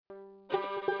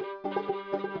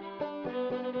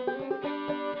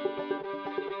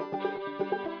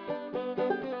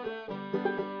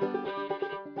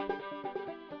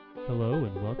Hello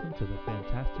and welcome to the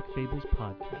Fantastic Fables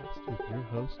podcast with your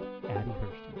host, Addie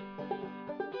Hirschten.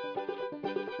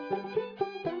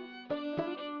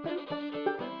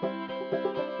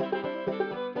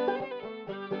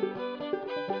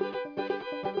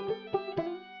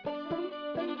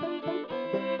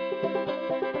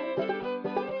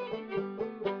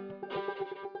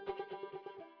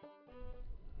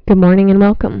 Good morning and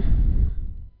welcome.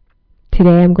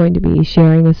 Today I'm going to be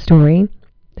sharing a story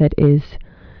that is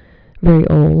very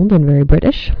old and very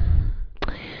British.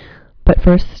 But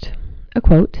first, a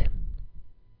quote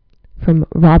from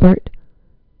Robert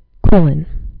Quillen.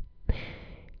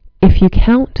 If you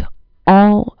count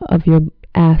all of your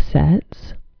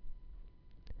assets,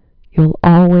 you'll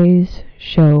always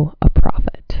show a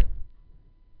profit.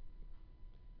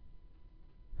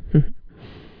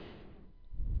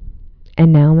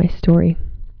 And now my story.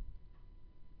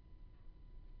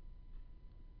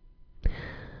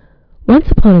 Once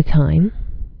upon a time,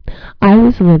 I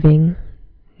was living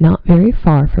not very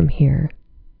far from here,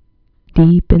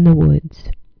 deep in the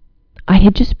woods. I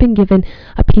had just been given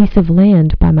a piece of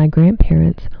land by my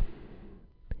grandparents,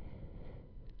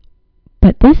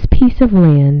 but this piece of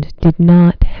land did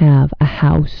not have a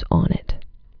house on it.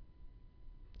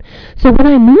 So when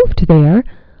I moved there,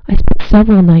 I spent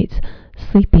several nights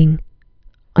sleeping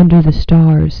under the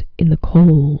stars in the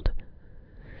cold,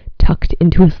 tucked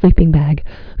into a sleeping bag,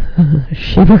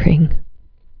 shivering.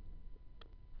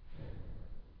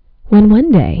 When one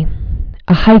day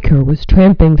a hiker was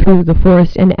tramping through the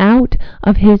forest, and out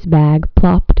of his bag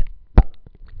plopped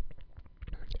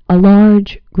a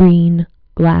large green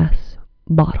glass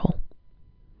bottle.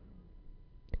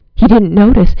 He didn't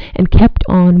notice and kept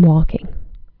on walking.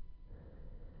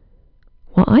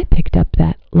 Well, I picked up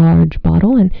that large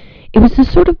bottle, and it was the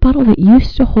sort of bottle that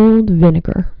used to hold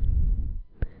vinegar.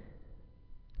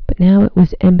 But now it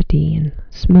was empty and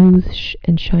smooth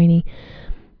and shiny.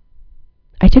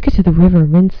 I took it to the river,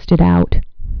 rinsed it out,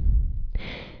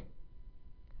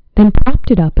 then propped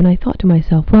it up, and I thought to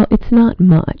myself, well, it's not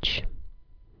much,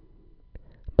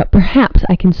 but perhaps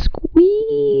I can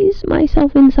squeeze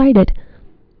myself inside it,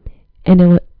 and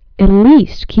it'll at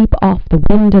least keep off the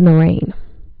wind and the rain,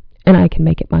 and I can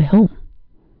make it my home.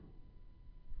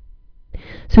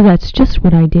 So that's just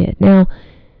what I did. Now,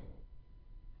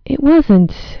 it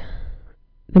wasn't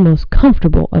the most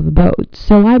comfortable of abode,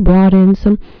 so I brought in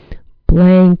some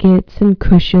blankets and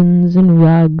cushions and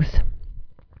rugs.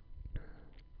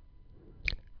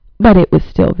 But it was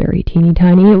still very teeny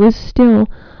tiny. It was still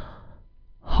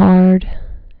hard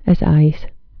as ice.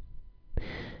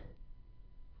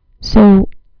 So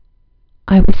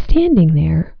I was standing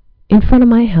there in front of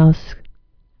my house,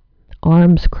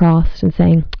 arms crossed, and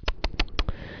saying,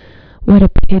 what a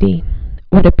pity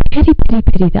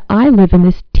that I live in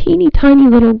this teeny tiny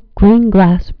little green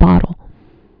glass bottle.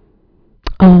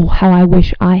 Oh, how I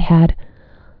wish I had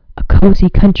a cozy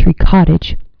country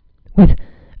cottage with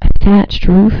a thatched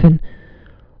roof and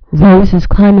roses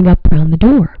climbing up round the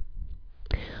door.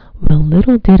 Well,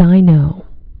 little did I know,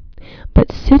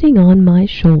 but sitting on my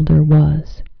shoulder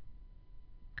was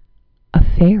a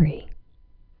fairy.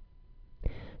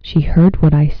 She heard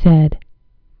what I said.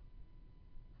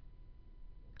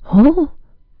 Oh,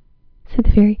 said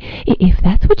the fairy, if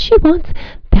that's what she wants,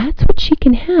 that's what she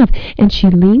can have. And she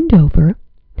leaned over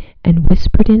and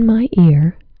whispered in my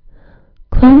ear,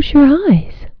 close your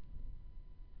eyes.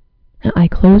 Now, I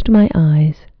closed my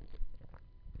eyes.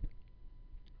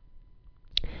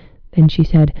 Then she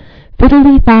said,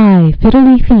 fiddly-fi,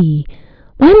 fiddly-fee.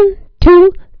 1,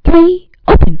 2, 3,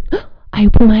 open. I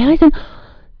opened my eyes, and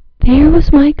there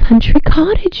was my country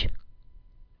cottage,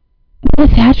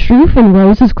 with a thatched roof and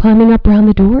roses climbing up round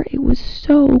the door. It was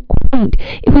so quaint.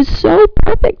 It was so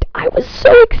perfect. I was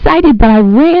so excited, but I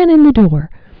ran in the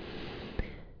door.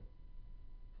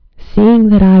 Seeing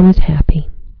that I was happy,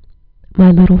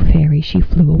 my little fairy, she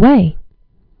flew away.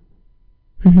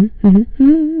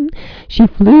 She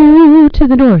flew to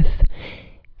the north,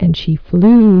 and she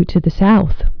flew to the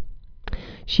south.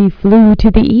 She flew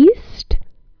to the east,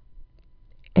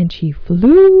 and she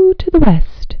flew to the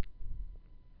west.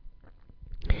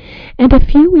 And a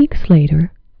few weeks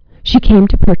later, she came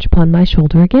to perch upon my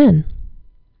shoulder again.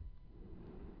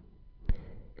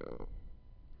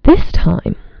 This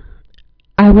time,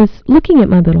 I was looking at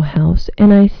my little house,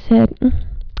 and I said,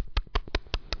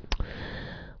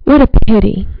 what a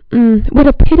pity, what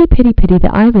a pity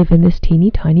that I live in this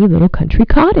teeny tiny little country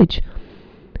cottage.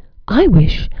 I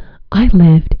wish I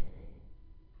lived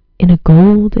in a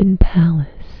golden palace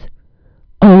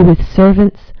Oh, with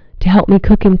servants to help me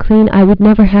cook and clean, I would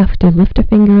never have to lift a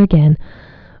finger again.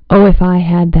 Oh, if I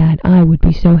had that, I would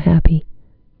be so happy.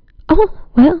 Oh,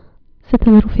 well, said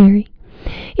the little fairy,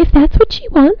 if that's what she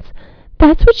wants,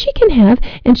 that's what she can have.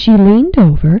 And she leaned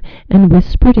over and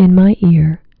whispered in my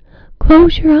ear,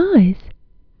 close your eyes.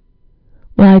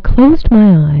 Well, I closed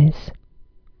my eyes.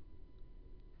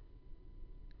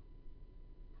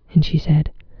 And she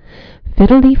said,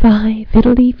 fiddly-fi,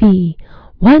 fiddly-fee,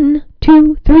 1,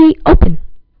 2, 3, open.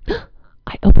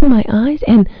 I opened my eyes,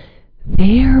 and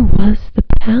there was the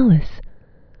palace,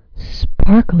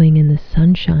 sparkling in the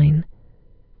sunshine.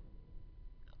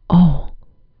 Oh,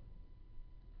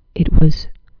 it was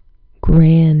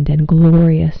grand and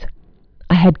glorious.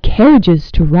 I had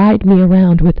carriages to ride me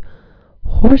around, with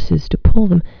horses to pull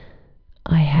them.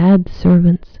 I had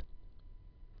servants.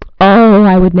 Oh,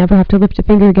 I would never have to lift a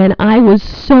finger again. I was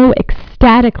so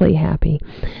ecstatically happy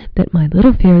that my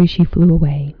little fairy, she flew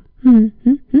away.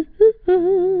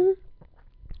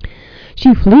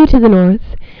 She flew to the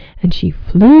north, and she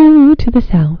flew to the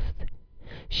south.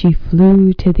 She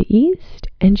flew to the east,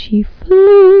 and she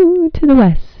flew to the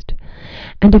west.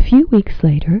 And a few weeks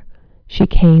later, she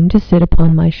came to sit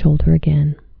upon my shoulder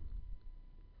again.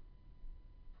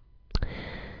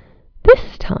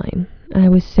 This time, I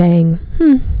was saying,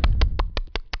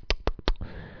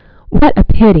 what a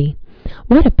pity.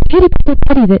 What a pity, pity,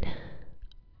 pity that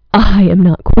I am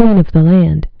not queen of the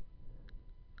land.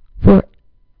 For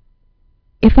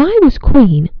if I was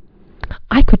queen,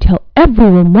 I could tell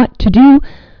everyone what to do.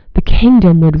 The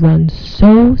kingdom would run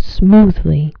so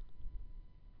smoothly.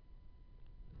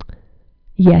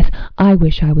 Yes, I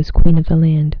wish I was queen of the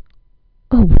land.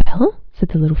 Oh, well, said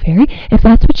the little fairy, if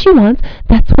that's what she wants,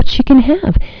 that's what she can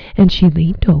have. And she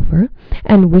leaned over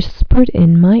and whispered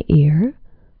in my ear,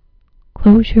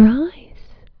 close your eyes.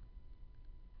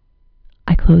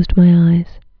 I closed my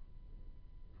eyes.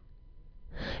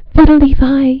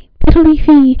 Fiddly-fi,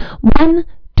 fiddly-fee, 1,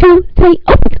 2, 3,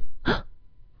 open.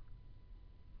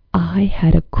 I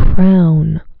had a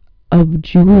crown of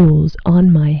jewels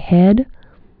on my head.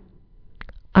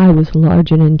 I was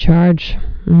large and in charge.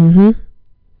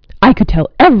 I could tell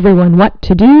everyone what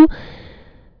to do,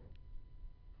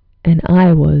 and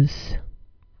I was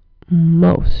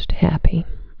most happy.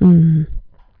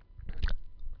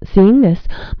 Seeing this,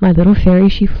 my little fairy,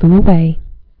 she flew away.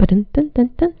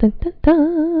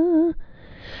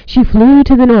 She flew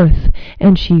to the north,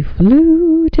 and she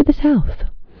flew to the south.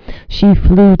 She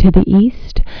flew to the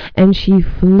east, and she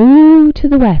flew to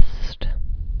the west.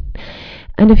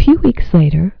 And a few weeks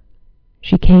later,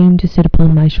 she came to sit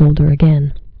upon my shoulder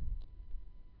again.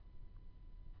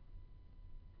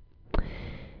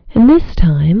 And this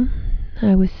time,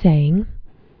 I was saying,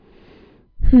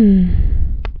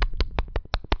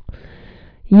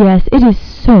 yes, it is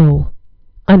so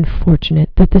unfortunate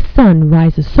that the sun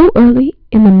rises so early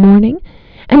in the morning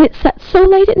and it sets so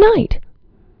late at night.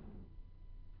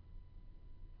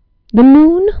 The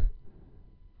moon,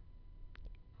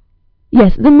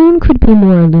 yes, the moon could be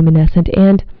more luminescent,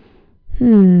 and,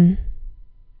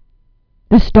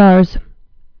 the stars,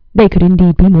 they could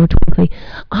indeed be more twinkly.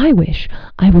 I wish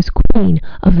I was queen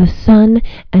of the sun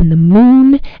and the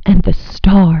moon and the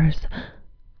stars.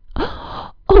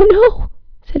 Oh no,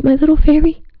 said my little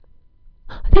fairy.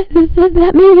 That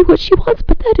may be what she wants,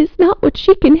 but that is not what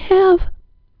she can have.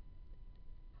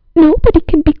 Nobody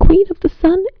can be queen of the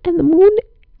sun and the moon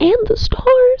and the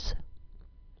stars.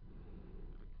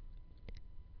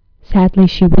 Sadly,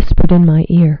 she whispered in my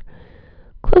ear,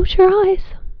 close your eyes.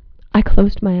 I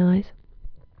closed my eyes.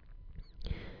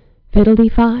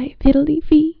 Fiddly-fi,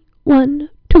 fiddly-fee, 1,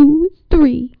 2,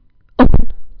 3,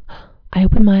 open. I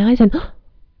opened my eyes, and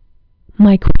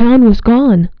my crown was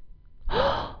gone.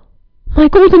 My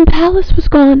golden palace was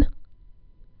gone.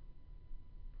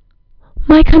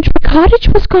 My country cottage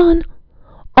was gone.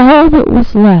 All that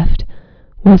was left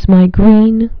was my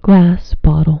green glass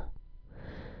bottle,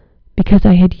 because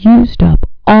I had used up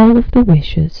all of the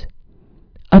wishes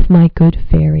of my good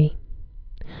fairy.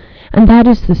 And that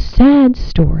is the sad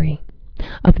story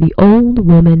of the old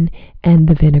woman and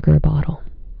the vinegar bottle.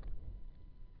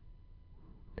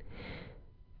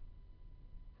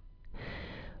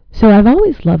 So I've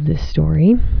always loved this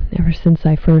story ever since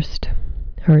I first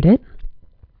heard it.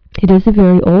 It is a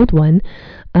very old one,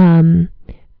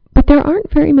 but there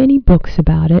aren't very many books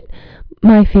about it.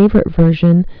 My favorite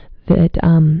version that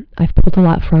I've pulled a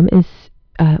lot from is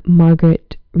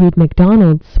Margaret Reed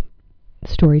MacDonald's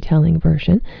storytelling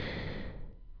version.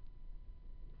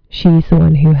 She's the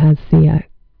one who has the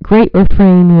great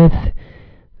refrain with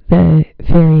the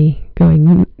fairy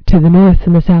going to the north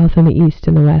and the south and the east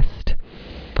and the west.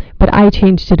 But I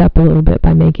changed it up a little bit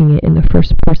by making it in the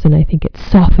first person. I think it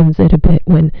softens it a bit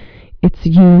when it's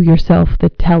you yourself, the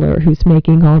teller, who's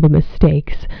making all the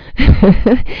mistakes,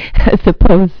 as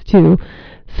opposed to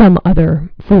some other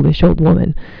foolish old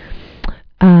woman.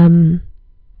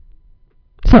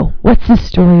 So, what's this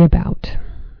story about?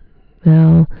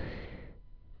 Well,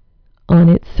 on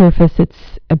its surface,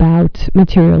 it's about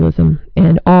materialism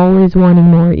and always wanting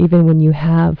more, even when you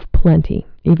have plenty,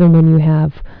 even when you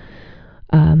have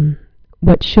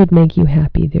what should make you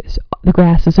happy. The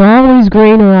grass is always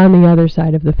greener on the other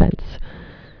side of the fence.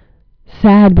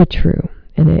 Sad but true,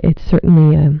 and it's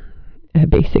certainly a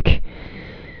basic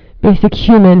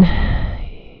human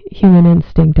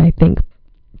instinct, I think.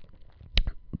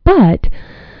 But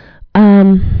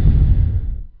I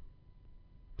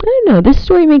don't know. This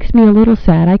story makes me a little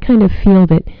sad. I kind of feel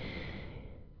that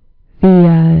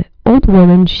the old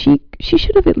woman, she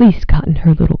should have at least gotten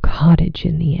her little cottage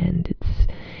in the end.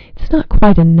 It's not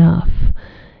quite enough.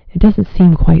 It doesn't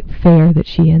seem quite fair that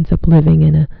she ends up living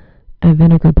in a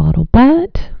vinegar bottle.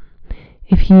 But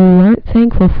if you aren't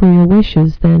thankful for your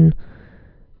wishes, then,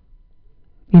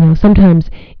 sometimes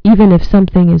even if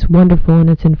something is wonderful and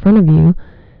it's in front of you,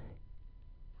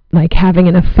 like having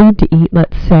enough food to eat,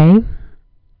 let's say,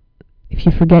 if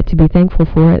you forget to be thankful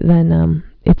for it, then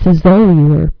it's as though you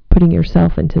were putting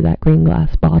yourself into that green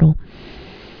glass bottle.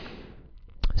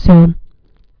 So,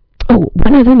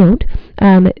 one other note,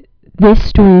 this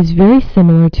story is very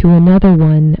similar to another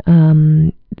one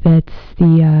that's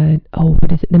the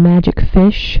magic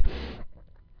fish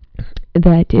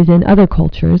that is in other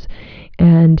cultures.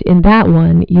 And in that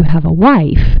one, you have a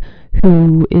wife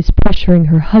who is pressuring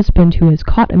her husband, who has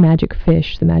caught a magic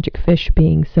fish, the magic fish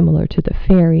being similar to the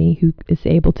fairy who is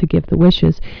able to give the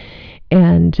wishes.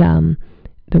 And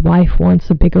the wife wants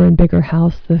a bigger and bigger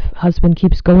house. The husband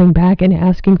keeps going back and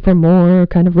asking for more,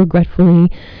 kind of regretfully.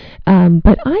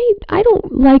 But I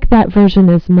don't like that version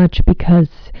as much, because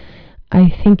I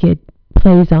think it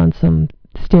plays on some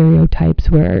stereotypes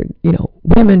where,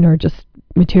 women are just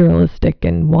materialistic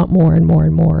and want more and more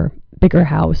and more, bigger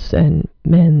house, and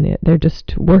men, they're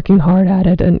just working hard at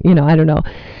it. And, I don't know.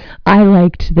 I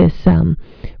liked this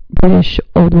British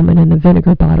old woman in the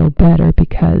vinegar bottle better,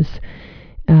 because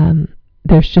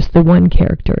there's just the one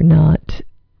character, not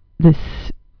this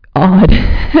odd,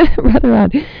 rather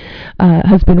odd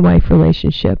husband-wife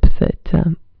relationship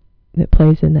that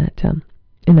plays in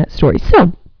that story.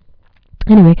 So,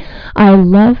 anyway, I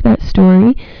love that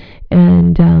story,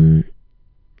 and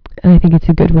I think it's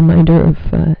a good reminder of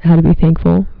how to be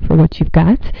thankful for what you've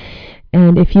got.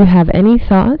 And if you have any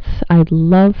thoughts, I'd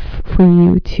love for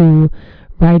you to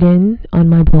write in on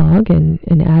my blog and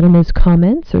add them as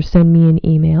comments, or send me an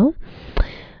email.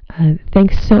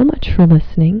 Thanks so much for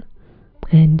listening,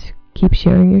 and keep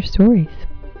sharing your stories.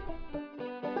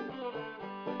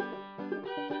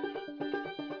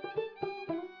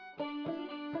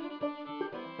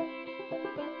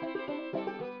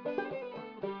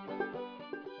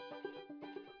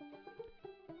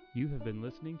 You have been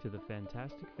listening to the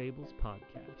Fantastic Fables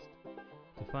podcast.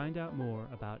 To find out more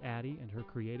about Addie and her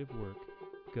creative work,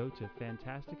 go to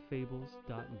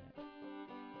fantasticfables.net.